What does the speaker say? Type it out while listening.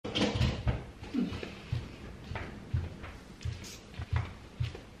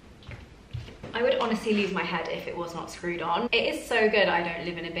honestly lose my head if it was not screwed on. It is so good I don't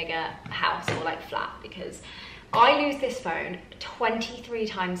live in a bigger house or like flat, because I lose this phone 23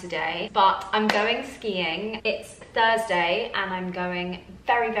 times a day. But I'm going skiing. It's Thursday and I'm going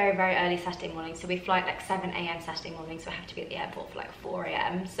very, very, very early Saturday morning. So we fly at like 7 a.m. Saturday morning, so I have to be at the airport for like 4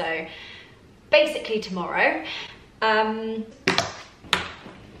 a.m. So basically tomorrow. And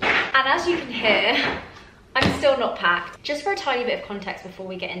as you can hear, I'm still not packed. Just for a tiny bit of context before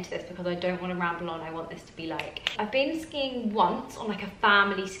we get into this, because I don't want to ramble on, I want this to be like, I've been skiing once on like a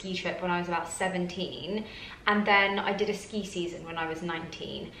family ski trip when I was about 17, and then I did a ski season when I was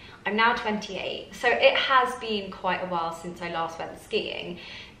 19. I'm now 28, so it has been quite a while since I last went skiing.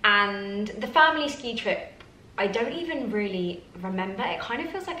 And the family ski trip, I don't even really remember. It kind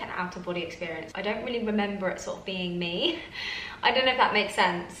of feels like an out-of-body experience. I don't really remember it sort of being me. I don't know if that makes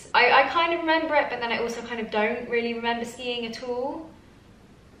sense. I kind of remember it, but then I also kind of don't really remember skiing at all.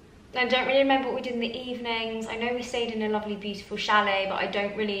 I don't really remember what we did in the evenings. I know we stayed in a lovely, beautiful chalet, but I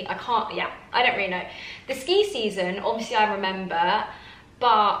don't really know. The ski season, obviously I remember,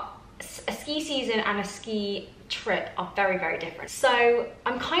 but a ski season and a ski trip are very, very different. So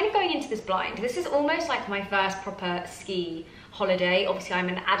I'm kind of going into this blind. This is almost like my first proper ski holiday. Obviously I'm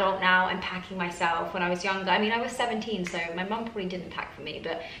an adult now, I'm packing myself. When I was younger, I mean, I was 17, so my mum probably didn't pack for me,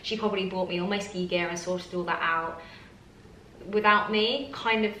 but she probably bought me all my ski gear and sorted all that out without me,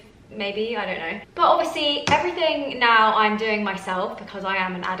 kind of, maybe, I don't know. But obviously everything now I'm doing myself because I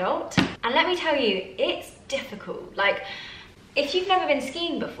am an adult. And let me tell you, it's difficult. Like, if you've never been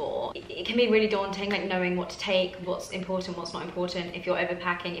skiing before, it can be really daunting, like knowing what to take, what's important, what's not important, if you're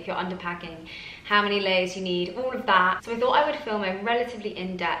overpacking, if you're underpacking, how many layers you need, all of that. So I thought I would film a relatively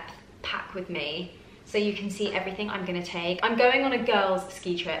in-depth pack with me so you can see everything I'm gonna take. I'm going on a girls'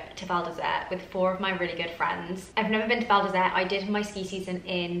 ski trip to Val d'Isère with 4 of my really good friends. I've never been to Val d'Isère. I did my ski season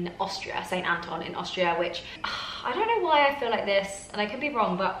in Austria, St. Anton in Austria, which I don't know why I feel like this, and I could be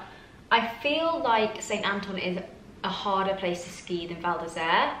wrong, but I feel like St. Anton is a harder place to ski than Val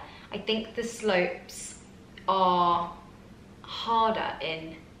d'Isère. I think the slopes are harder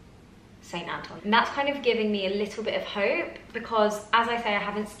in St. Anton. And that's kind of giving me a little bit of hope, because as I say, I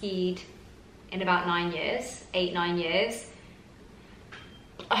haven't skied in about 9 years, 8-9 years.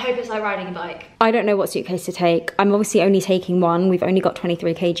 I hope it's like riding a bike. I don't know what suitcase to take. I'm obviously only taking one. We've only got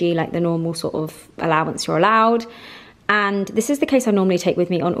 23 kg, like the normal sort of allowance you're allowed. And this is the case I normally take with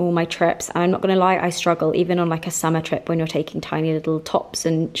me on all my trips. And I'm not gonna lie, I struggle even on like a summer trip when you're taking tiny little tops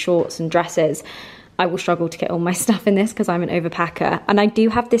and shorts and dresses. I will struggle to get all my stuff in this because I'm an overpacker. And I do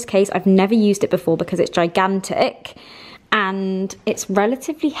have this case. I've never used it before because it's gigantic and it's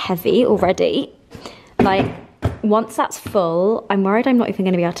relatively heavy already. Like, once that's full, I'm worried I'm not even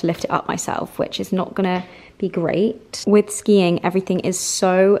gonna be able to lift it up myself, which is not gonna be great. With skiing, everything is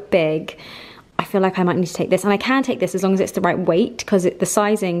so big. I feel like I might need to take this, and I can take this as long as it's the right weight, because the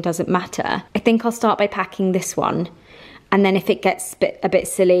sizing doesn't matter. I think I'll start by packing this one, and then if it gets a bit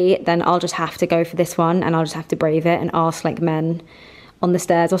silly, then I'll just have to go for this one, and I'll just have to brave it and ask like men on the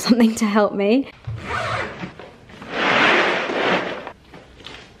stairs or something to help me.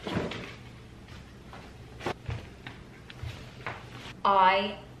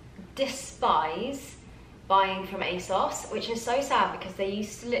 I despise buying from ASOS, which is so sad because they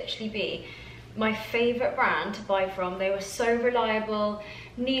used to literally be my favorite brand to buy from. They were so reliable.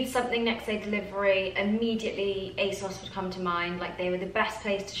 Need something next day delivery, immediately ASOS would come to mind. Like, they were the best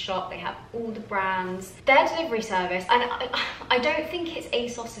place to shop. They have all the brands. Their delivery service, and I don't think it's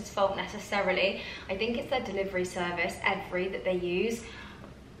ASOS's fault necessarily. I think it's their delivery service, that they use.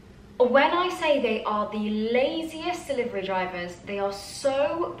 When I say they are the laziest delivery drivers, they are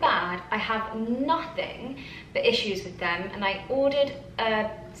so bad. I have nothing but issues with them. And I ordered a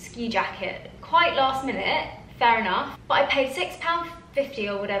ski jacket quite last minute, fair enough, but I paid £6.50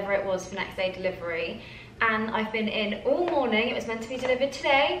 or whatever it was for next day delivery. And I've been in all morning. It was meant to be delivered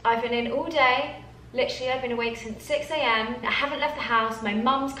today. I've been in all day. Literally, I've been awake since 6 a.m. I haven't left the house. My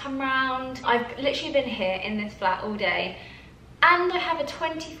mum's come round. I've literally been here in this flat all day. And I have a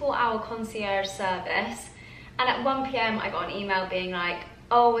 24-hour concierge service. And at 1 p.m, I got an email being like,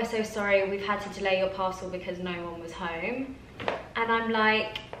 oh, we're so sorry, we've had to delay your parcel because no one was home. And I'm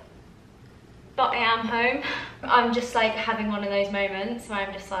like, but I am home. I'm just like having one of those moments where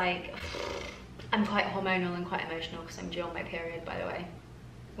I'm just like, I'm quite hormonal and quite emotional because I'm due on my period, by the way.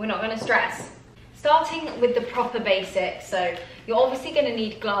 We're not gonna stress. Starting with the proper basics, so you're obviously going to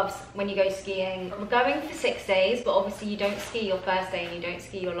need gloves when you go skiing. We're going for 6 days, but obviously you don't ski your first day and you don't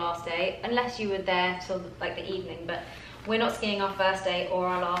ski your last day, unless you were there till like the evening, but we're not skiing our first day or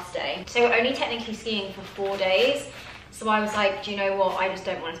our last day. So we're only technically skiing for 4 days, So I was like, do you know what? I just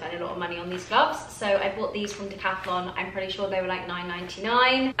don't want to spend a lot of money on these gloves. So I bought these from Decathlon. I'm pretty sure they were like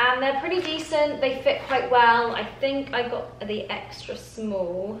 $9.99. And they're pretty decent. They fit quite well. I think I got the extra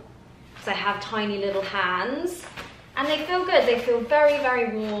small because I have tiny little hands. And they feel good. They feel very,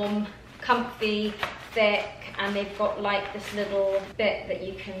 very warm, comfy, thick. And they've got like this little bit that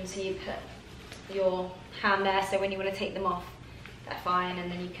you can, so you put your hand there. So when you want to take them off, they're fine. And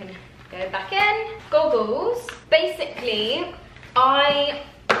then you can go back in. Goggles. Basically, I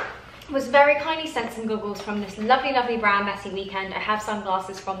was very kindly sent some goggles from this lovely, lovely brand, Messy Weekend. I have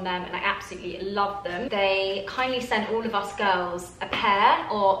sunglasses from them and I absolutely love them. They kindly sent all of us girls a pair,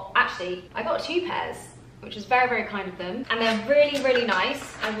 or actually, I got 2 pairs, which was very, very kind of them. And they're really, really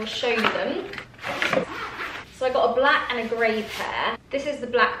nice. I will show you them. So I got a black and a grey pair. This is the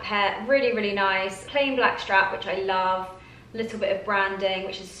black pair, really, really nice. Plain black strap, which I love. Little bit of branding,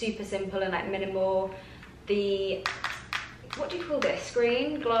 which is super simple and like minimal. The, what do you call this?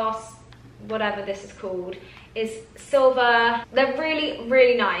 Screen, glass, whatever this is called, is silver. They're really,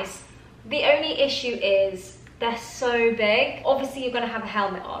 really nice. The only issue is they're so big. Obviously you're gonna have a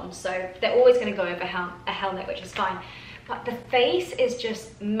helmet on, so they're always gonna go over a helmet, which is fine. But the face is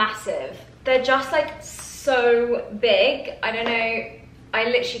just massive. They're just like so big. I don't know, I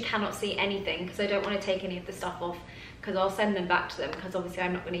literally cannot see anything because I don't want to take any of the stuff off, because I'll send them back to them because obviously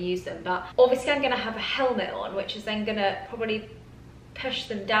I'm not going to use them. But obviously I'm going to have a helmet on, which is then going to probably push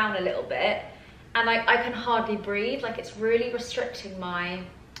them down a little bit. And I can hardly breathe, like it's really restricting my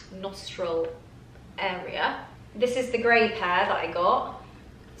nostril area. This is the grey pair that I got.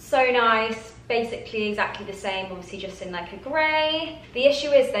 So nice, basically exactly the same, obviously just in like a grey. The issue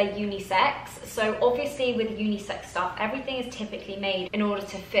is they're unisex. So obviously with unisex stuff, everything is typically made in order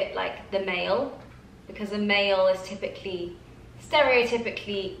to fit like the male, because a male is typically,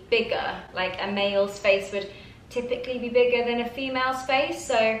 stereotypically bigger. Like a male's face would typically be bigger than a female's face.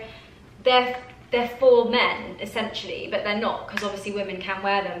 So they're for men essentially, but they're not, because obviously women can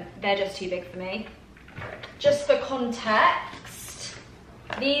wear them. They're just too big for me. Just for context,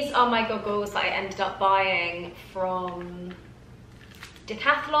 these are my goggles that I ended up buying from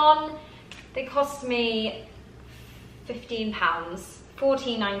Decathlon. They cost me £15,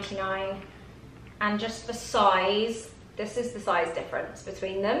 $14.99. And just for size, this is the size difference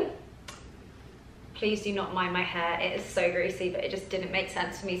between them. Please do not mind my hair, it is so greasy, but it just didn't make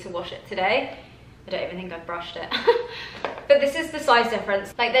sense for me to wash it today. I don't even think I've brushed it. But this is the size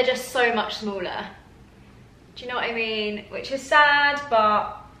difference. Like, they're just so much smaller. Do you know what I mean? Which is sad,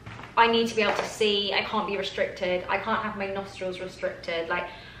 but I need to be able to see. I can't be restricted. I can't have my nostrils restricted. Like,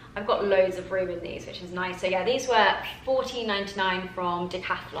 I've got loads of room in these, which is nice. So yeah, these were $14.99 from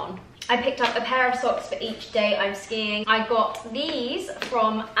Decathlon. I picked up a pair of socks for each day I'm skiing. I got these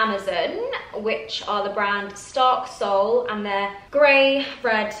from Amazon, which are the brand Stark Soul, and they're grey,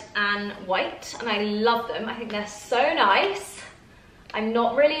 red and white, and I love them. I think they're so nice. I'm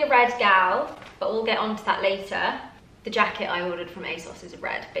not really a red gal, but we'll get onto that later. The jacket I ordered from ASOS is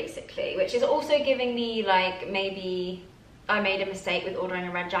red, basically, which is also giving me like, maybe I made a mistake with ordering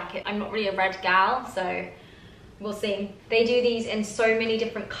a red jacket. I'm not really a red gal, so we'll see. They do these in so many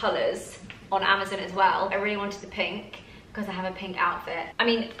different colours on Amazon as well. I really wanted the pink because I have a pink outfit. I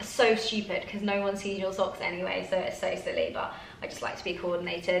mean, so stupid because no one sees your socks anyway, so it's so silly, but I just like to be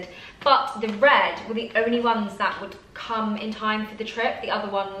coordinated. But the red were the only ones that would come in time for the trip. The other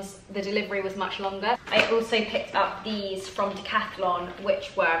ones, the delivery was much longer. I also picked up these from Decathlon,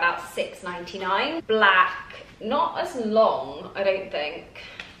 which were about $6.99. Black, not as long, I don't think.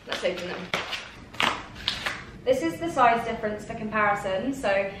 Let's open them. This is the size difference for comparison.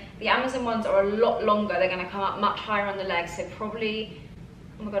 So the Amazon ones are a lot longer. They're gonna come up much higher on the legs. So probably,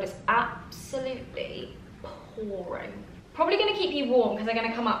 oh my God, it's absolutely pouring. Probably gonna keep you warm because they're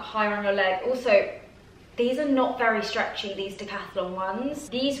gonna come up higher on your leg. Also, these are not very stretchy, these Decathlon ones.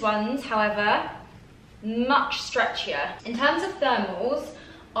 These ones, however, much stretchier. In terms of thermals,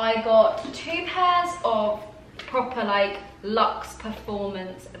 I got 2 pairs of proper like luxe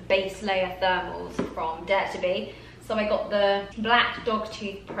performance base layer thermals from Dare to Be. So I got the black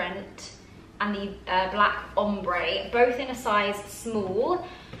dogtooth print and the black ombre, both in a size small.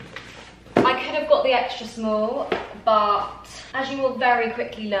 I could have got the extra small, but as you will very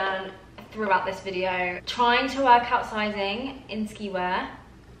quickly learn throughout this video, trying to work out sizing in ski wear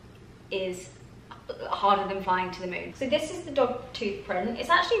is harder than flying to the moon. So this is the dogtooth print. It's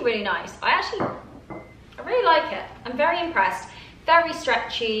actually really nice. I really like it. I'm very impressed. Very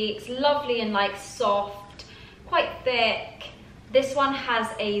stretchy. It's lovely and like soft, quite thick. This one has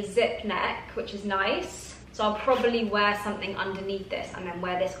a zip neck, which is nice. So So I'll probably wear something underneath this and then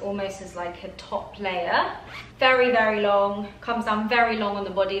wear this almost as like a top layer. Very, very long, comes down very long on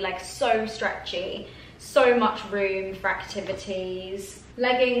the body, like so stretchy. So much room for activities.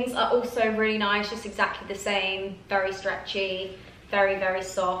 Leggings are also really nice, just exactly the same, very stretchy, very, very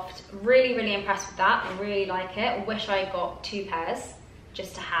soft. Really, really impressed with that. I really like it. Wish I got 2 pairs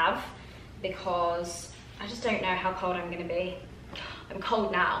just to have, because I just don't know how cold I'm gonna be. I'm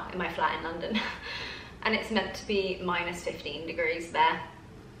cold now in my flat in London and it's meant to be minus 15 degrees there.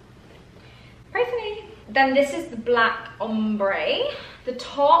 Pray for me. Then this is the black ombre. The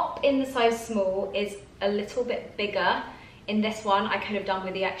top in the size small is a little bit bigger. In this one, I could have done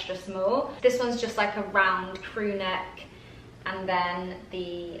with the extra small. This one's just like a round crew neck, and then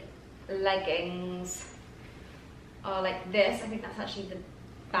the leggings are like this. I think that's actually the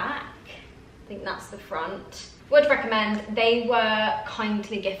back. I think that's the front. Would recommend. They were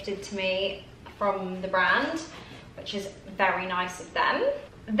kindly gifted to me from the brand, which is very nice of them.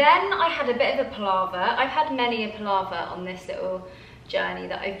 Then I had a bit of a palaver. I've had many a palaver on this little journey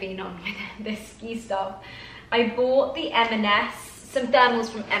that I've been on with this ski stuff. I bought the M&S, some thermals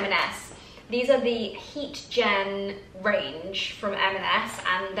from M&S. These are the Heat Gen range from M&S,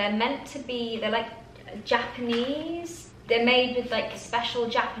 and they're meant to be, they're like Japanese. They're made with like special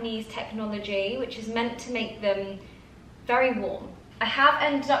Japanese technology, which is meant to make them very warm. I have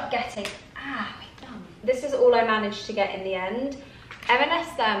ended up getting, this is all I managed to get in the end. M&S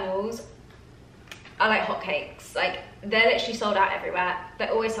thermals are like hotcakes. Like, they're literally sold out everywhere.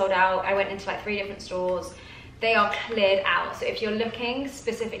 They're always sold out. I went into like 3 different stores. They are cleared out. So if you're looking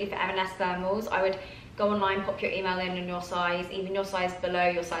specifically for M&S thermals, I would go online, pop your email in and your size, even your size below,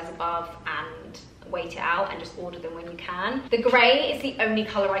 your size above, and wait it out and just order them when you can. The grey is the only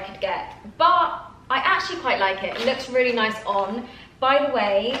colour I could get, but I actually quite like it. It looks really nice on. By the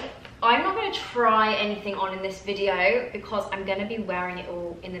way, I'm not going to try anything on in this video because I'm going to be wearing it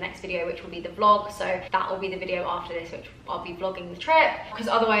all in the next video, which will be the vlog. So that will be the video after this, which I'll be vlogging the trip, because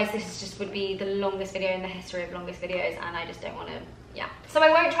otherwise this is just would be the longest video in the history of longest videos, and I just don't want to, yeah. So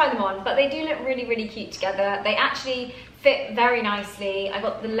I won't try them on, but they do look really, really cute together. They actually fit very nicely. I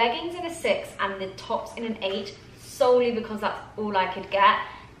got the leggings in a 6 and the tops in an 8, solely because that's all I could get,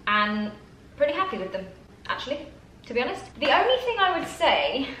 and pretty happy with them, actually, to be honest. The only thing I would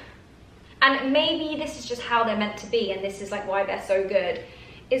say, and maybe this is just how they're meant to be, and this is like why they're so good,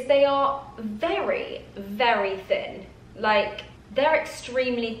 is they are very, very thin. Like, they're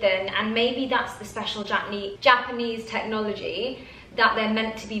extremely thin, and maybe that's the special Japanese technology, that they're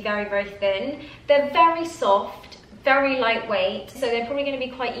meant to be very, very thin. They're very soft, very lightweight, so they're probably going to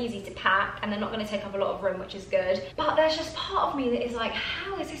be quite easy to pack, and they're not going to take up a lot of room, which is good. But there's just part of me that is like,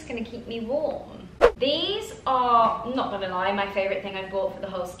 how is this going to keep me warm? These are, not gonna lie, my favourite thing I've bought for the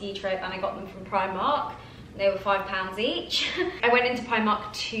whole ski trip, and I got them from Primark. They were £5 each. I went into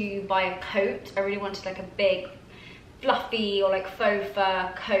Primark to buy a coat. I really wanted like a big, fluffy or like faux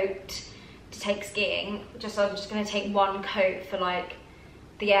fur coat to take skiing. So I'm just gonna take one coat for like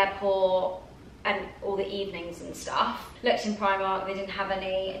the airport and all the evenings and stuff. Looked in Primark, they didn't have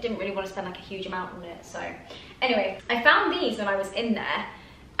any. I didn't really want to spend like a huge amount on it, so. Anyway, I found these when I was in there,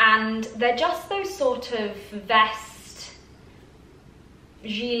 and they're just those sort of vest,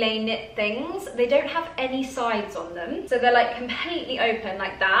 gilet knit things. They don't have any sides on them, so they're like completely open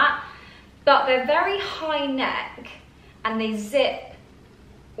like that, but they're very high neck, and they zip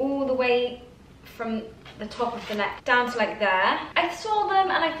all the way from the top of the neck down to like there. I saw them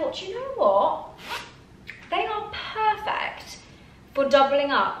and I thought, you know what? They are perfect for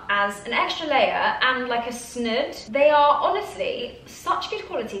doubling up as an extra layer and like a snood. They are honestly such good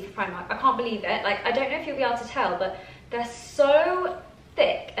quality for Primark. I can't believe it. Like, I don't know if you'll be able to tell, but they're so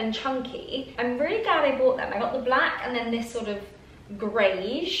thick and chunky. I'm really glad I bought them. I got the black and then this sort of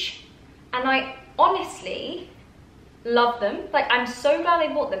greyish, and I honestly love them. Like, I'm so glad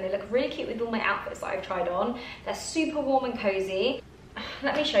I bought them. They look really cute with all my outfits that I've tried on. They're super warm and cozy.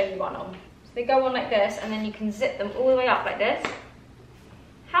 Let me show you one on. So they go on like this, and then you can zip them all the way up like this.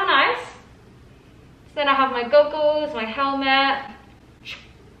 How nice. So then I have my goggles, my helmet.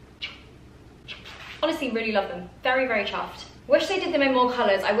 Honestly, really love them. Very, very chuffed. Wish they did them in more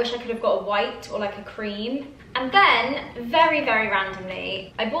colours. I wish I could have got a white or like a cream. And then, very, very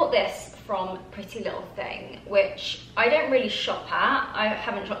randomly, I bought this from Pretty Little Thing, which I don't really shop at. I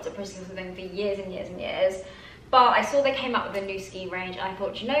haven't shopped at Pretty Little Thing for years and years and years. But I saw they came up with a new ski range, and I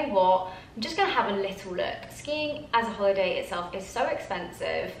thought, you know what? I'm just gonna have a little look. Skiing as a holiday itself is so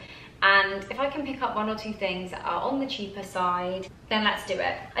expensive, and if I can pick up 1 or 2 things that are on the cheaper side, then let's do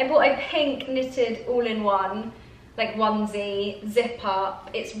it. I bought a pink knitted all-in-one, like onesie, zip up.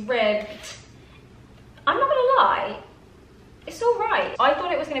 It's ribbed. I'm not gonna lie, it's all right. I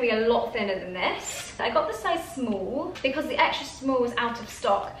thought it was gonna be a lot thinner than this. I got the size small because the extra small was out of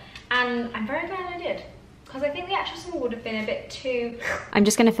stock, and I'm very glad I did, because I think the extra small would have been a bit too... I'm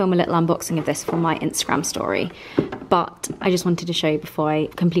just gonna film a little unboxing of this for my Instagram story, but I just wanted to show you before I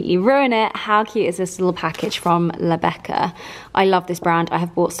completely ruin it, how cute is this little package from Rebecca. I love this brand. I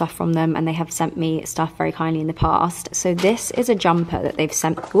have bought stuff from them and they have sent me stuff very kindly in the past. So this is a jumper that they've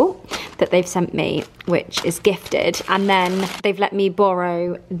sent me, which is gifted. And then they've let me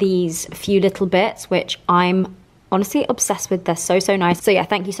borrow these few little bits, which I'm honestly obsessed with. They're so, so nice. So yeah,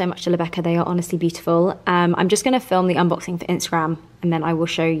 thank you so much to Rebecca. They are honestly beautiful. I'm just gonna film the unboxing for Instagram and then I will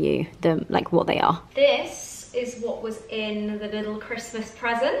show you them, like what they are. This is what was in the little Christmas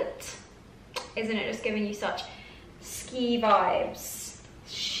present. Isn't it just giving you such ski vibes,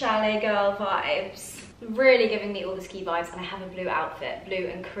 chalet girl vibes? Really giving me all the ski vibes. And I have a blue outfit, blue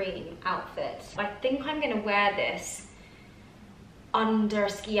and cream outfit. I think I'm gonna wear this under a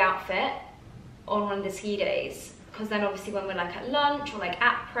ski outfit on one of the ski days, because then obviously when we're like at lunch or like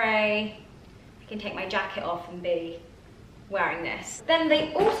après, I can take my jacket off and be wearing this. Then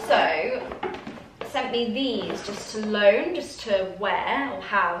they also sent me these just to loan, just to wear or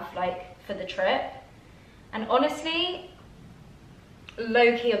have like for the trip. And honestly,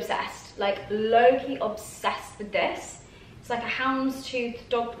 low-key obsessed, like low-key obsessed with this. It's like a houndstooth,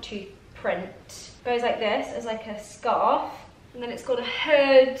 dogtooth print. Goes like this as like a scarf, and then it's got a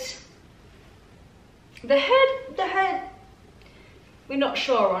hood. The hood, we're not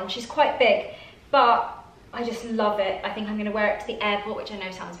sure on. She's quite big, but I just love it. I think I'm gonna wear it to the airport, which I know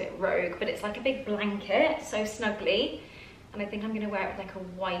sounds a bit rogue, but it's like a big blanket, so snuggly. And I think I'm gonna wear it with like a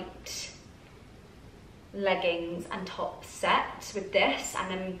white leggings and top set with this. And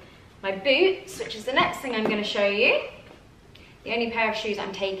then my boots, which is the next thing I'm gonna show you. The only pair of shoes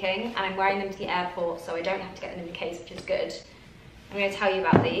I'm taking, and I'm wearing them to the airport, so I don't have to get them in the case, which is good. I'm gonna tell you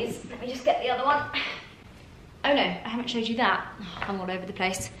about these. Let me just get the other one. Oh no, I haven't showed you that. Oh, I'm all over the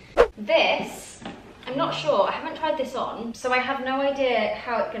place. This, I'm not sure, I haven't tried this on, so I have no idea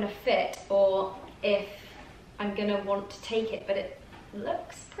how it's gonna fit or if I'm gonna want to take it, but it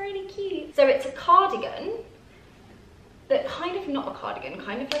looks pretty cute. So it's a cardigan, but kind of not a cardigan,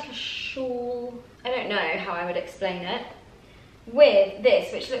 kind of like a shawl. I don't know how I would explain it. With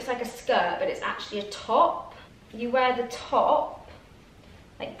this, which looks like a skirt, but it's actually a top. You wear the top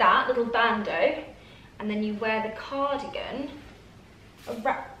like that, little bandeau, and then you wear the cardigan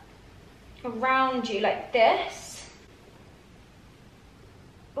around you like this.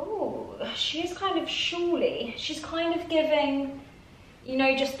 Oh, she is kind of shawly. She's kind of giving, you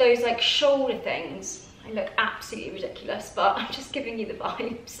know, just those like shoulder things. I look absolutely ridiculous, but I'm just giving you the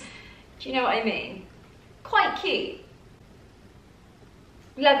vibes. Do you know what I mean? Quite cute.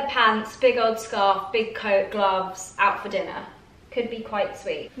 Leather pants, big old scarf, big coat, gloves, out for dinner. Could be quite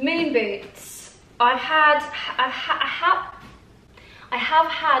sweet. Moon boots. I have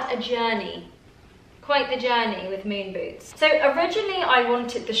had a journey, quite the journey with moon boots. So originally I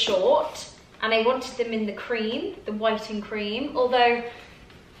wanted the short, and I wanted them in the cream, the white and cream, although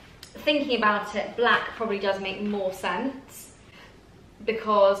thinking about it, black probably does make more sense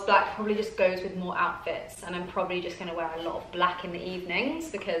because black probably just goes with more outfits, and I'm probably just gonna wear a lot of black in the evenings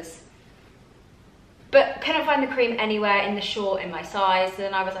because, but couldn't find the cream anywhere in the short in my size. So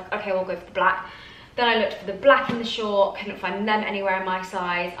then I was like, okay, we'll go for the black. Then I looked for the black in the short, couldn't find them anywhere in my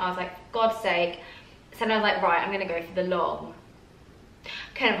size. I was like, for God's sake. So then I was like, right, I'm gonna go for the long.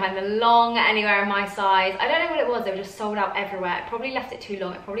 Couldn't find the long anywhere in my size. I don't know what it was, they were just sold out everywhere. I probably left it too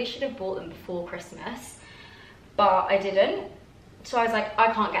long. I probably should have bought them before Christmas, but I didn't. So I was like,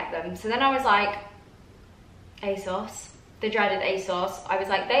 I can't get them. So then I was like, ASOS, the dreaded ASOS. I was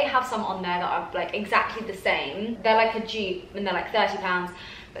like, they have some on there that are like exactly the same. They're like a dupe and they're like £30.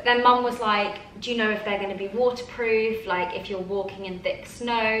 But then mum was like, do you know if they're gonna be waterproof? Like if you're walking in thick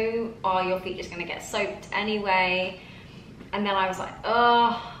snow, are your feet just gonna get soaked anyway? And then I was like,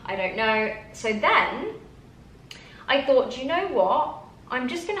 oh, I don't know. So then I thought, do you know what? I'm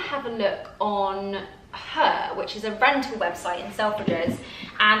just gonna have a look on Her, which is a rental website in Selfridges.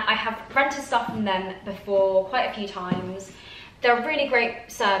 And I have rented stuff from them before quite a few times. They're a really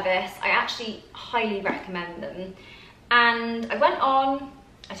great service. I actually highly recommend them. And I went on,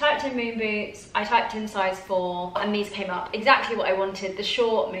 I typed in moon boots, I typed in size 4, and these came up, exactly what I wanted, the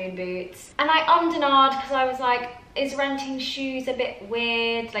short moon boots. And I ummed and ahed because I was like, is renting shoes a bit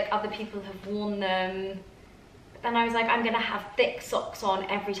weird? Like other people have worn them. But then I was like, I'm gonna have thick socks on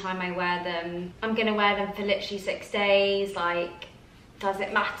every time I wear them. I'm gonna wear them for literally 6 days. Like, does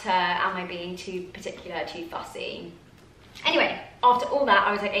it matter? Am I being too particular, too fussy? Anyway, after all that,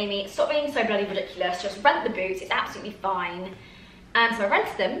 I was like, Amy, stop being so bloody ridiculous. Just rent the boots. It's absolutely fine. And so I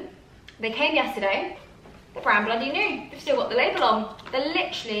rented them. They came yesterday. They're brand bloody new. They've still got the label on. They're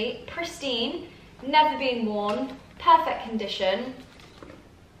literally pristine, never been worn, perfect condition.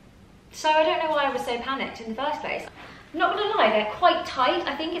 So I don't know why I was so panicked in the first place. I'm not gonna lie, they're quite tight.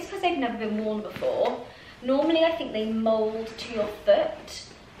 I think it's because they've never been worn before. Normally, I think they mold to your foot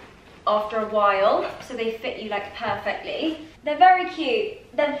after a while, so they fit you like perfectly. They're very cute,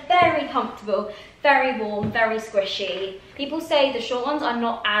 they're very comfortable, very warm, very squishy. People say the short ones are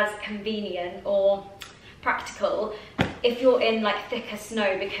not as convenient or practical if you're in like thicker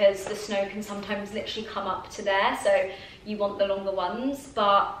snow, because the snow can sometimes literally come up to there, so you want the longer ones.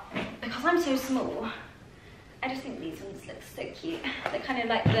 But because I'm so small, I just think these ones look so cute. They're kind of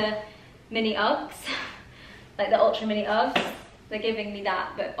like the mini Uggs, like the ultra mini Uggs. They're giving me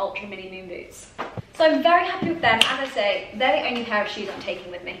that, but ultra mini moon boots. So I'm very happy with them. As I say, they're the only pair of shoes I'm taking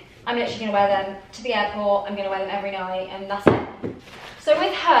with me. I'm literally gonna wear them to the airport. I'm gonna wear them every night, and that's it. So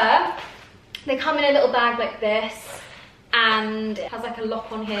with her, they come in a little bag like this, and it has like a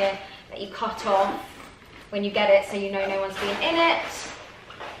lock on here that you cut off when you get it, so you know no one's been in it.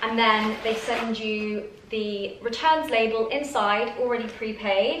 And then they send you the returns label inside, already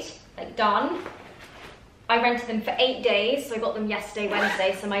prepaid, like done. I rented them for 8 days, so I got them yesterday,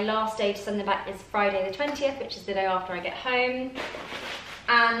 Wednesday, so my last day to send them back is Friday the 20th, which is the day after I get home.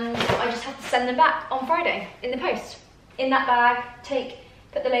 And I just have to send them back on Friday in the post. In that bag,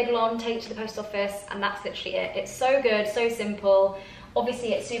 put the label on, take it to the post office, and that's literally it. It's so good, so simple.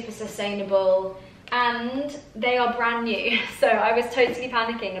 Obviously it's super sustainable, and they are brand new. So I was totally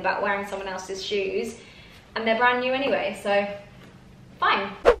panicking about wearing someone else's shoes, and they're brand new anyway, so fine.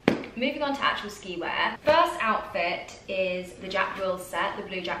 Moving on to actual ski wear. First outfit is the Jack Wills set, the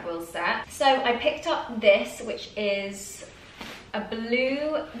blue Jack Wills set. So I picked up this, which is a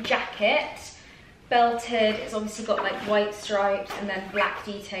blue jacket, belted. It's obviously got like white stripes and then black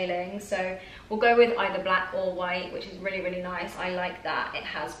detailing. So we'll go with either black or white, which is really, really nice. I like that. It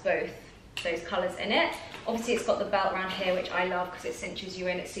has both those colours in it. Obviously it's got the belt around here, which I love because it cinches you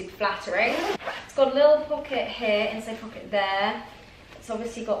in. It's super flattering. It's got a little pocket here, inside pocket there. It's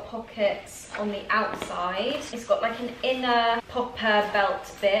obviously got pockets on the outside. It's got like an inner popper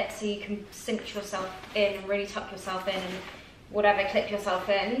belt bit, so you can cinch yourself in and really tuck yourself in and whatever, clip yourself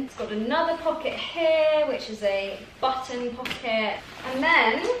in. It's got another pocket here, which is a button pocket. And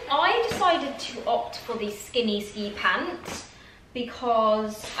then I decided to opt for the skinny ski pant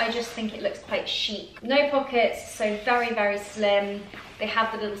because I just think it looks quite chic. No pockets, so very, very slim. They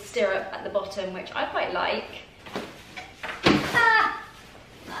have the little stirrup at the bottom, which I quite like.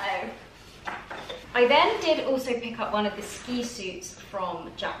 I then did also pick up one of the ski suits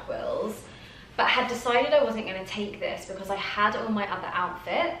from Jack Wills, but had decided I wasn't going to take this because I had all my other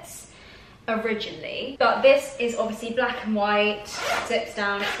outfits originally. But this is obviously black and white, zips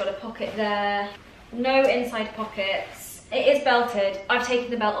down, it's got a pocket there, no inside pockets. It is belted. I've taken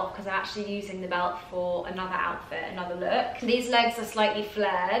the belt off because I'm actually using the belt for another outfit, another look. These legs are slightly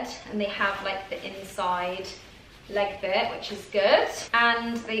flared and they have like the inside leg bit, which is good,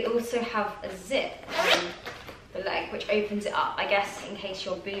 and they also have a zip on the leg which opens it up, I guess in case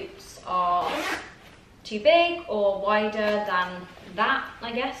your boots are too big or wider than that,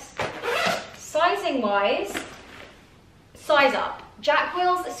 I guess. Sizing wise, size up. Jack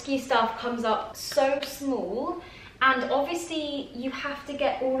Wills ski stuff comes up so small, and obviously you have to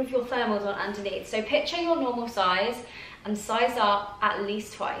get all of your thermals on underneath, so picture your normal size and size up at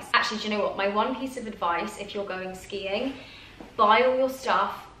least twice. Actually, do you know what? My one piece of advice, if you're going skiing, buy all your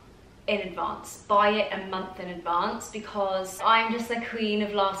stuff in advance. Buy it a month in advance, because I'm just the queen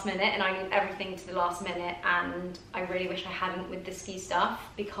of last minute and I need everything to the last minute, and I really wish I hadn't with the ski stuff,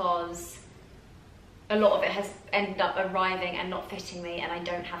 because a lot of it has ended up arriving and not fitting me, and I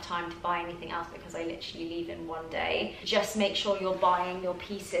don't have time to buy anything else because I literally leave in one day. Just make sure you're buying your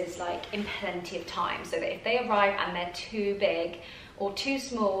pieces like in plenty of time, so that if they arrive and they're too big or too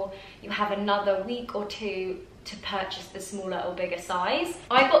small, you have another week or two to purchase the smaller or bigger size.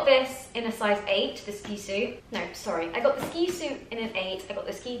 I got this in a size 8, the ski suit. No, sorry. I got the ski suit in an 8, I got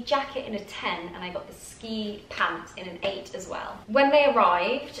the ski jacket in a 10, and I got the ski pants in an 8 as well. When they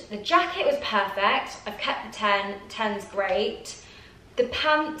arrived, the jacket was perfect. I've kept the 10, 10's great. The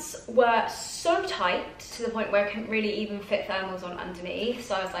pants were so tight to the point where I couldn't really even fit thermals on underneath,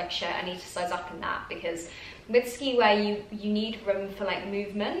 so I was like, shit, I need to size up in that, because with ski wear you need room for like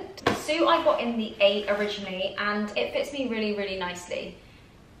movement. The suit I got in the 8 originally, and it fits me really, really nicely,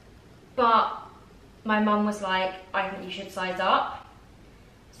 but my mum was like, I think you should size up.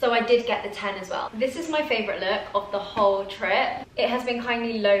 So I did get the 10 as well. This is my favorite look of the whole trip. It has been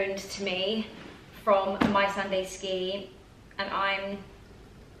kindly loaned to me from my Sunday ski, and I'm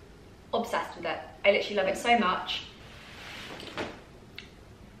obsessed with it. I literally love it so much.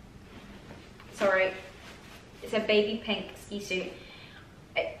 Sorry, it's a baby pink ski suit.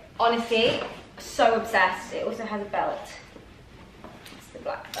 Honestly, so obsessed. It also has a belt. It's the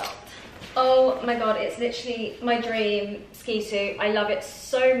black belt. Oh my god, it's literally my dream ski suit. I love it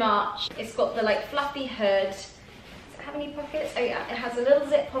so much. It's got the like fluffy hood. Does it have any pockets? Oh yeah, it has a little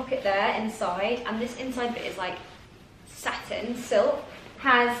zip pocket there inside, and this inside bit is like satin, silk.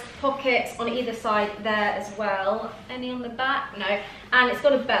 Has pockets on either side there as well. Any on the back? No. And it's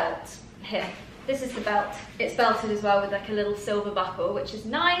got a belt here. This is the belt. It's belted as well with like a little silver buckle, which is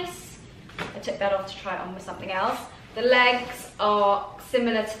nice. I took that off to try it on with something else. The legs are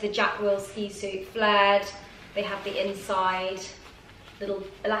similar to the Jack Wills ski suit, flared. They have the inside little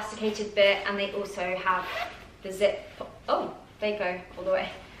elasticated bit, and they also have the zip. Oh, they go all the way.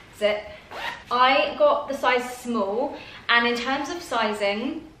 Zip. I got the size small, and in terms of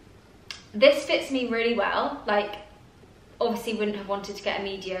sizing, this fits me really well. Like, obviously wouldn't have wanted to get a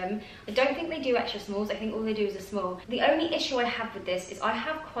medium. I don't think they do extra smalls. I think all they do is a small. The only issue I have with this is I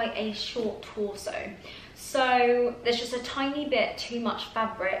have quite a short torso. So there's just a tiny bit too much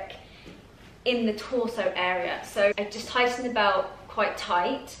fabric in the torso area. So I just tighten the belt quite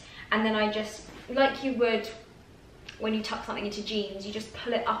tight, and then I just, like you would when you tuck something into jeans, you just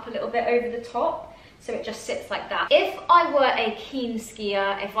pull it up a little bit over the top, so it just sits like that. If I were a keen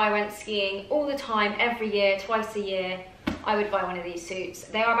skier, if I went skiing all the time, every year, twice a year, I would buy one of these suits.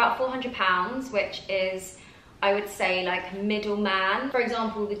 They are about £400, which is, I would say, like middleman. For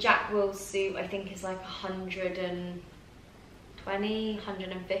example, the Jack Wills suit I think is like 120,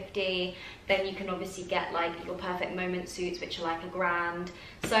 150. Then you can obviously get like your Perfect Moment suits, which are like £1,000.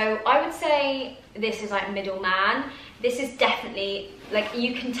 So I would say this is like middleman. This is definitely, like,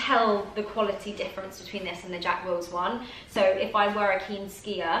 you can tell the quality difference between this and the Jack Wills one. So if I were a keen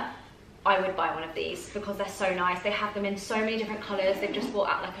skier, I would buy one of these because they're so nice. They have them in so many different colours. They've just brought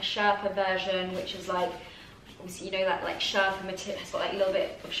out like a Sherpa version, which is like, obviously you know that like Sherpa material, it's got like a little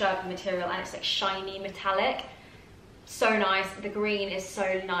bit of Sherpa material, and it's like shiny metallic. So nice. The green is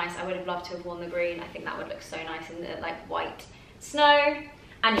so nice. I would have loved to have worn the green. I think that would look so nice in the like white snow.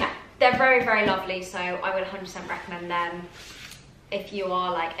 And yeah, they're very, very lovely. So I would 100% recommend them if you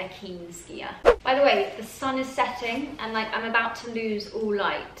are like a keen skier. By the way, the sun is setting and like I'm about to lose all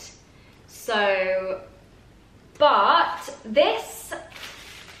light. So, but this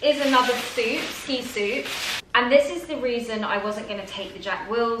is another suit, ski suit. And this is the reason I wasn't going to take the Jack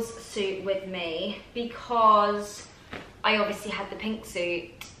Wills suit with me, because I obviously had the pink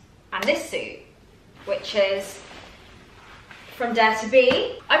suit and this suit, which is from Dare to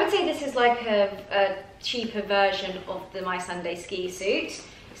Be. I would say this is like a cheaper version of the My Sunday ski suit.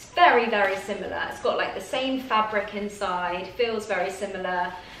 It's very, very similar. It's got like the same fabric inside, feels very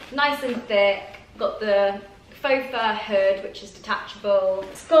similar, nice and thick, got the faux fur hood, which is detachable.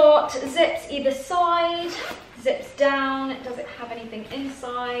 It's got zips either side, zips down. Does it have anything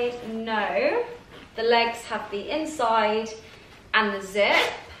inside? No. The legs have the inside and the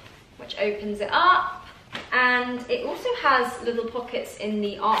zip, which opens it up. And it also has little pockets in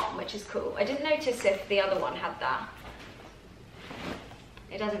the arm, which is cool. I didn't notice if the other one had that.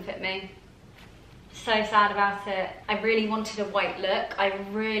 It doesn't fit me. So sad about it. I really wanted a white look. I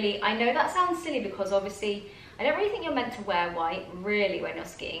know that sounds silly because obviously I don't really think you're meant to wear white really when you're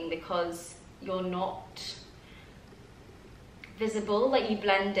skiing, because you're not visible, like you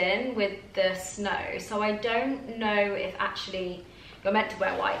blend in with the snow. So I don't know if actually you're meant to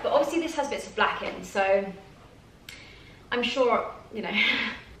wear white, but obviously this has bits of black in, so I'm sure, you know.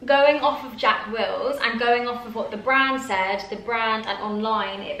 Going off of Jack Wills and going off of what the brand said, the brand and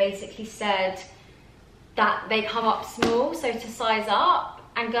online, it basically said that they come up small, so to size up.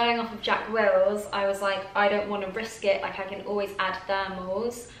 And going off of Jack Wills, I was like, I don't want to risk it, like I can always add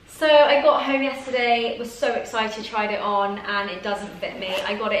thermals. So I got home yesterday, was so excited, tried it on, and it doesn't fit me.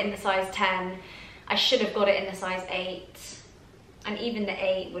 I got it in the size 10. I should have got it in the size 8. And even the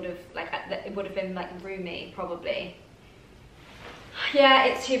 8 would have, like, it would have been like roomy, probably. Yeah,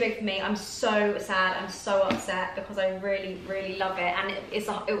 it's too big for me. I'm so sad, I'm so upset, because I really, really love it. And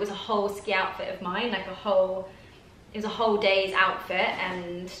it was a whole ski outfit of mine, like it was a whole day's outfit,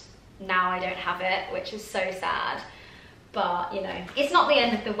 and now I don't have it, which is so sad. But, you know, it's not the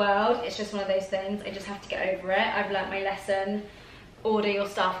end of the world. It's just one of those things. I just have to get over it. I've learnt my lesson. Order your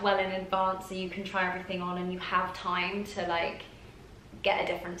stuff well in advance so you can try everything on and you have time to, like, get a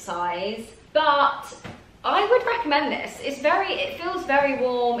different size. But I would recommend this. It feels very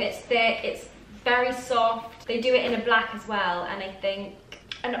warm, it's thick, it's very soft. They do it in a black as well, and I think,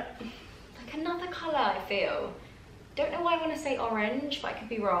 like another colour I feel. Don't know why I want to say orange, but I could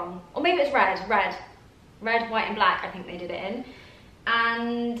be wrong. Or maybe it's red, white and black, I think they did it in.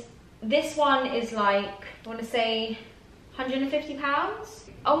 And this one is like, I want to say £150.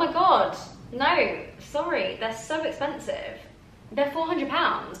 Oh my God, no, sorry, they're so expensive. They're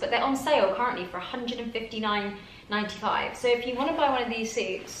 £400, but they're on sale currently for £159.95. So if you want to buy one of these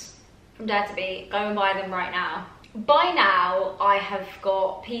suits from Dare to Be, go and buy them right now. By now, I have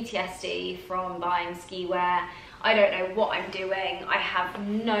got PTSD from buying ski wear. I don't know what I'm doing. I have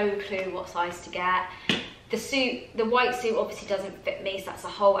no clue what size to get. The white suit obviously doesn't fit me, so that's a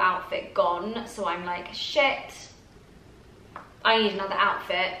whole outfit gone. So I'm like, shit, I need another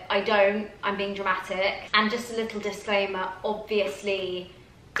outfit. I don't, I'm being dramatic. And just a little disclaimer, obviously,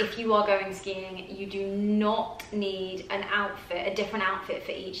 if you are going skiing, you do not need an outfit, a different outfit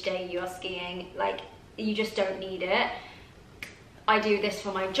for each day you are skiing. Like, you just don't need it. I do this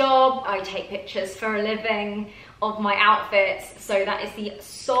for my job. I take pictures for a living of my outfits. So that is the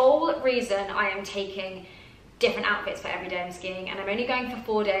sole reason I am taking different outfits for every day I'm skiing. And I'm only going for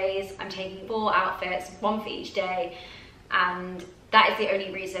 4 days. I'm taking 4 outfits, 1 for each day. And that is the only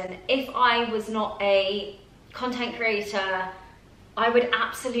reason. If I was not a content creator, I would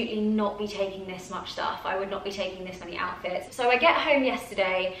absolutely not be taking this much stuff. I would not be taking this many outfits. So I get home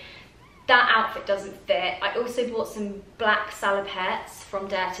yesterday, that outfit doesn't fit. I also bought some black salopettes from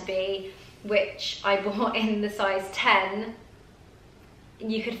Dare to Be, which I bought in the size 10.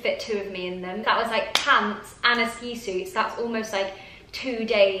 You could fit 2 of me in them. That was like pants and a ski suit. So that's almost like 2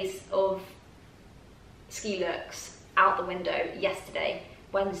 days of ski looks out the window yesterday,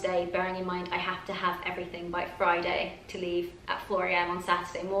 Wednesday, bearing in mind I have to have everything by Friday to leave at 4 AM on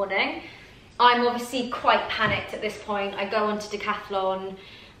Saturday morning. I'm obviously quite panicked at this point. I go onto Decathlon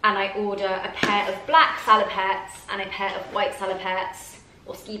and I order a pair of black salopettes and a pair of white salopettes,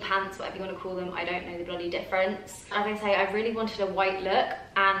 or ski pants, whatever you want to call them. I don't know the bloody difference. As I say, I really wanted a white look,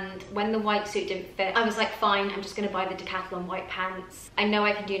 and when the white suit didn't fit, I was like, fine, I'm just going to buy the Decathlon white pants. I know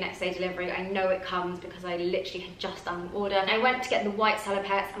I can do next day delivery. I know it comes because I literally had just done an order. And I went to get the white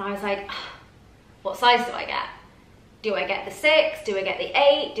salopettes and I was like, what size do I get? Do I get the 6? Do I get the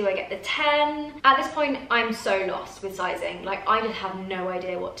 8? Do I get the 10? At this point, I'm so lost with sizing. Like, I just have no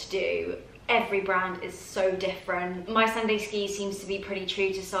idea what to do. Every brand is so different. My Sunday Ski seems to be pretty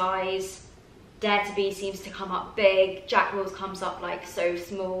true to size. Dare to Be seems to come up big. Jack Wills comes up like so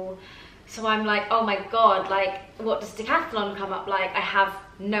small. So I'm like, oh my God, like, what does Decathlon come up like? I have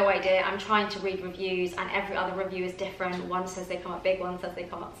no idea. I'm trying to read reviews and every other review is different. One says they come up big, one says they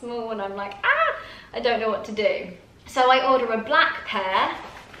come up small, and I'm like, I don't know what to do. So I order a black pair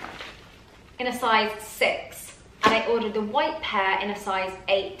in a size 6, and I ordered the white pair in a size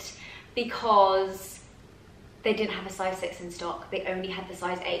 8 because they didn't have a size 6 in stock. They only had the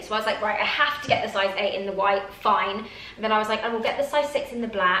size 8. So I was like, right, I have to get the size 8 in the white, fine. And then I was like, I will get the size 6 in the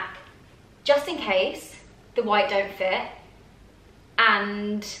black, just in case the white don't fit.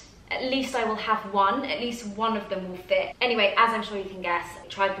 And at least I will have one, at least one of them will fit. Anyway, as I'm sure you can guess, I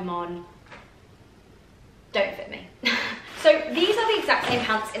tried them on, don't fit me. So these are the exact same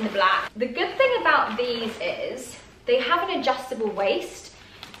pants in the black. The good thing about these is they have an adjustable waist.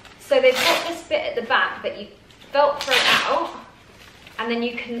 So they've got this bit at the back that you velcro out, and then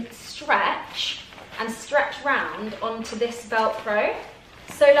you can stretch round onto this velcro.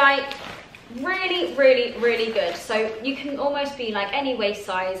 So like, really, really, really good. So you can almost be like any waist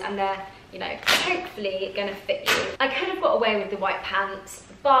size and they're, you know, hopefully gonna fit you. I could have got away with the white pants,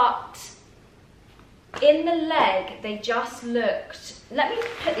 but in the leg, they just looked, let me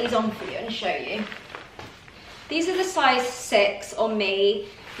put these on for you and show you. These are the size 6 on me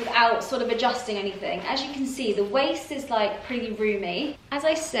without sort of adjusting anything. As you can see, the waist is like pretty roomy. As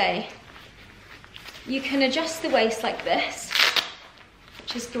I say, you can adjust the waist like this,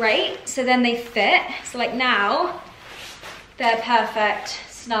 which is great. So then they fit. So like now, they're perfect,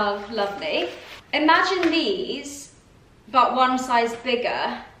 snug, lovely. Imagine these, but one size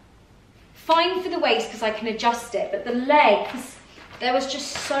bigger. Fine for the waist because I can adjust it, but the legs, there was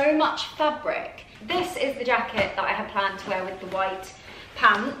just so much fabric. This is the jacket that I had planned to wear with the white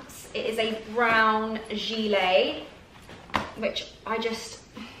pants. It is a brown gilet, which I just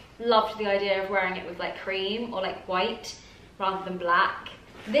loved the idea of wearing it with like cream or like white rather than black.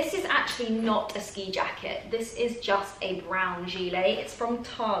 This is actually not a ski jacket. This is just a brown gilet. It's from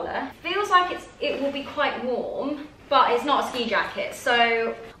Tala. Feels like it will be quite warm, but it's not a ski jacket.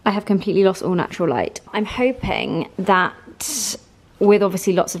 So I have completely lost all natural light. I'm hoping that with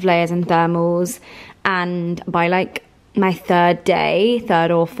obviously lots of layers and thermals, and by like my third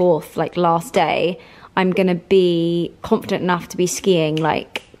or fourth, like last day, I'm gonna be confident enough to be skiing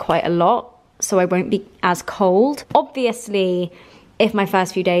like quite a lot, so I won't be as cold. Obviously, if my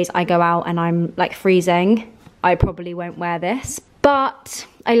first few days I go out and I'm like freezing, I probably won't wear this, but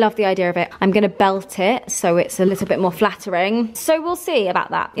I love the idea of it. I'm gonna belt it so it's a little bit more flattering. So we'll see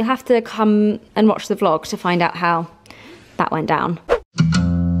about that. You'll have to come and watch the vlog to find out how that went down.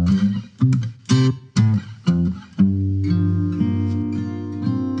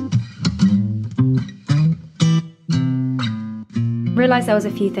 Realised there was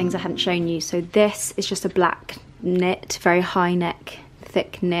a few things I hadn't shown you. So this is just a black knit, very high neck,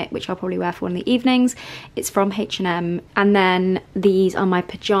 thick knit, which I'll probably wear for one of the evenings. It's from H&M. And then these are my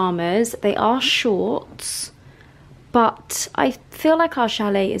pyjamas. They are shorts, but I feel like our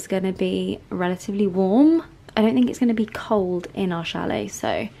chalet is going to be relatively warm. I don't think it's going to be cold in our chalet, so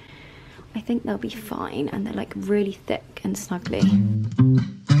I think they'll be fine. And they're like really thick and snuggly.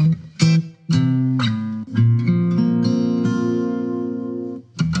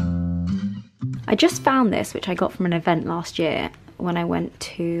 I just found this, which I got from an event last year when I went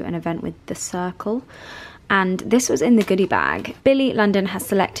to an event with The Circle, and this was in the goodie bag. Billy London has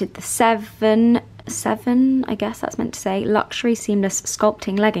selected the seven, I guess that's meant to say, luxury seamless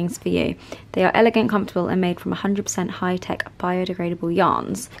sculpting leggings for you. They are elegant, comfortable, and made from 100% high-tech biodegradable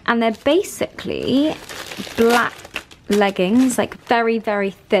yarns. And they're basically black leggings, like very,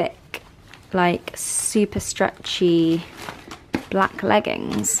 very thick, like super stretchy black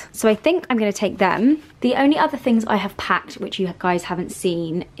leggings. So I think I'm going to take them. The only other things I have packed, which you guys haven't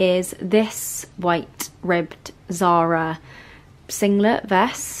seen, is this white ribbed Zara singlet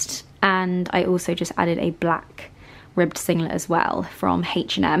vest, and I also just added a black ribbed singlet as well from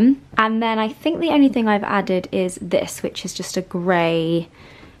H&M. And then I think the only thing I've added is this, which is just a grey,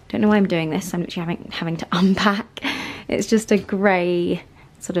 don't know why I'm doing this, I'm literally having to unpack. It's just a grey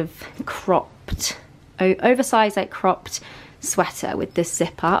sort of cropped, oversized like cropped sweater with this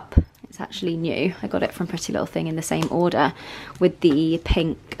zip up. It's actually new. I got it from Pretty Little Thing in the same order with the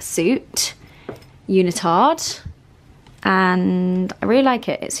pink suit unitard, and I really like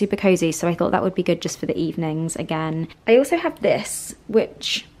it. It's super cozy, so I thought that would be good just for the evenings again. I also have this,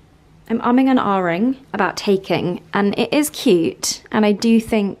 which I'm umming and ahhing about taking, and it is cute, and I do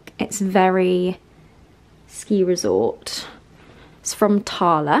think it's very ski resort. It's from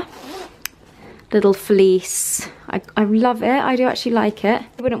Tala. Little fleece. I love it. I do actually like it.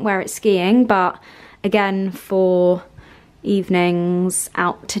 I wouldn't wear it skiing, but again, for evenings,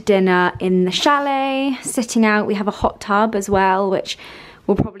 out to dinner in the chalet, sitting out. We have a hot tub as well, which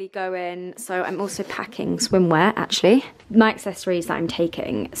we'll probably go in. So I'm also packing swimwear, actually. My accessories that I'm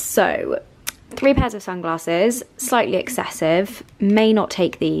taking. So 3 pairs of sunglasses, slightly excessive. May not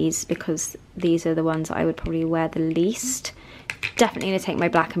take these because these are the ones that I would probably wear the least. Definitely gonna take my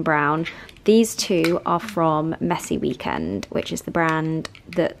black and brown. These two are from Messy Weekend, which is the brand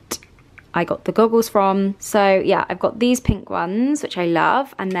that I got the goggles from. So yeah, I've got these pink ones, which I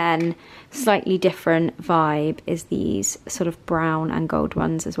love, and then slightly different vibe is these sort of brown and gold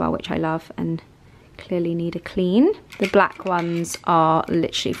ones as well, which I love and clearly need a clean. The black ones are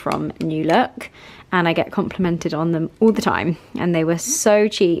literally from New Look, and I get complimented on them all the time, and they were so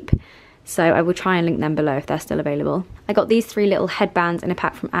cheap. So I will try and link them below if they're still available. I got these 3 little headbands in a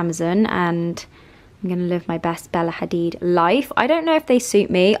pack from Amazon, and I'm gonna live my best Bella Hadid life. I don't know if they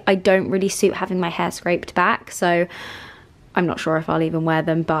suit me. I don't really suit having my hair scraped back, so I'm not sure if I'll even wear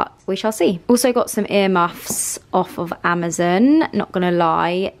them, but we shall see. Also got some earmuffs off of Amazon. Not gonna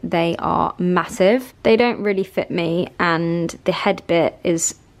lie, they are massive. They don't really fit me, and the head bit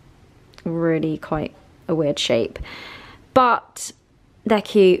is really quite a weird shape. But they're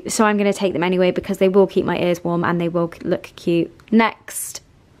cute, so I'm going to take them anyway because they will keep my ears warm and they will look cute. Next,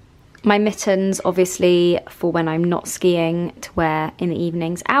 my mittens, obviously for when I'm not skiing, to wear in the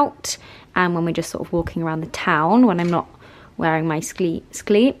evenings out, and when we're just sort of walking around the town when I'm not wearing my ski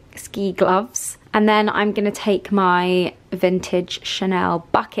gloves. And then I'm going to take my vintage Chanel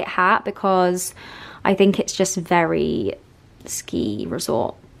bucket hat because I think it's just very ski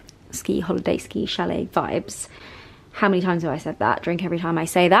resort, ski holiday, ski chalet vibes. How many times have I said that? Drink every time I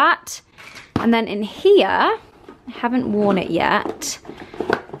say that. And then in here, I haven't worn it yet,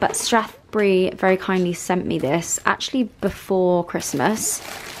 but Strathbury very kindly sent me this actually before Christmas,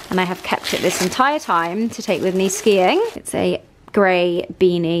 and I have kept it this entire time to take with me skiing. It's a grey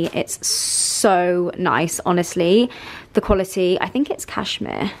beanie. It's so nice, honestly. The quality, I think it's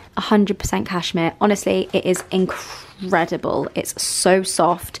cashmere, 100% cashmere. Honestly, it is incredible. It's so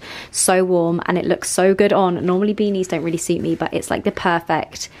soft, so warm, and it looks so good on. Normally beanies don't really suit me, but it's like the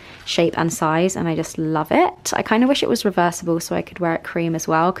perfect shape and size, and I just love it. I kind of wish it was reversible so I could wear it cream as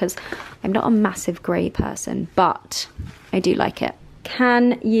well, because I'm not a massive grey person, but I do like it.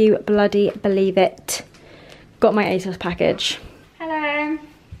 Can you bloody believe it? Got my ASOS package. Hello.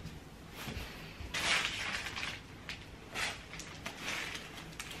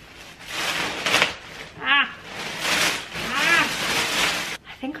 I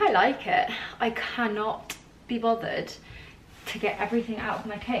think I like it. I cannot be bothered to get everything out of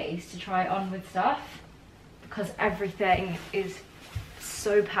my case to try it on with stuff, because everything is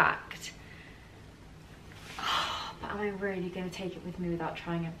so packed. Oh, but am I really going to take it with me without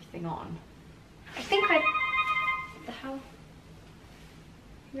trying everything on? I think I... What the hell?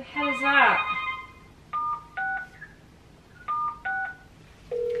 Who the hell is that?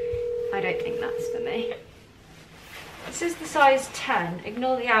 I don't think that's for me. This is the size 10.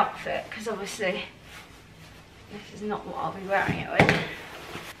 Ignore the outfit, because obviously this is not what I'll be wearing it with.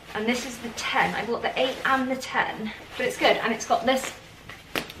 And this is the 10. I bought the 8 and the 10, but it's good. And it's got this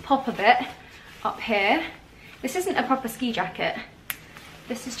popper bit up here. This isn't a proper ski jacket.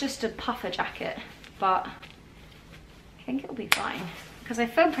 This is just a puffer jacket, but I think it'll be fine because I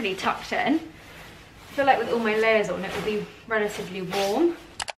feel pretty tucked in. I feel like with all my layers on, it will be relatively warm.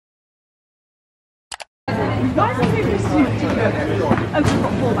 Why is it so ridiculous? Oh, we've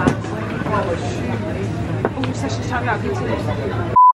got 4 bags. Oh, session's time now, continue.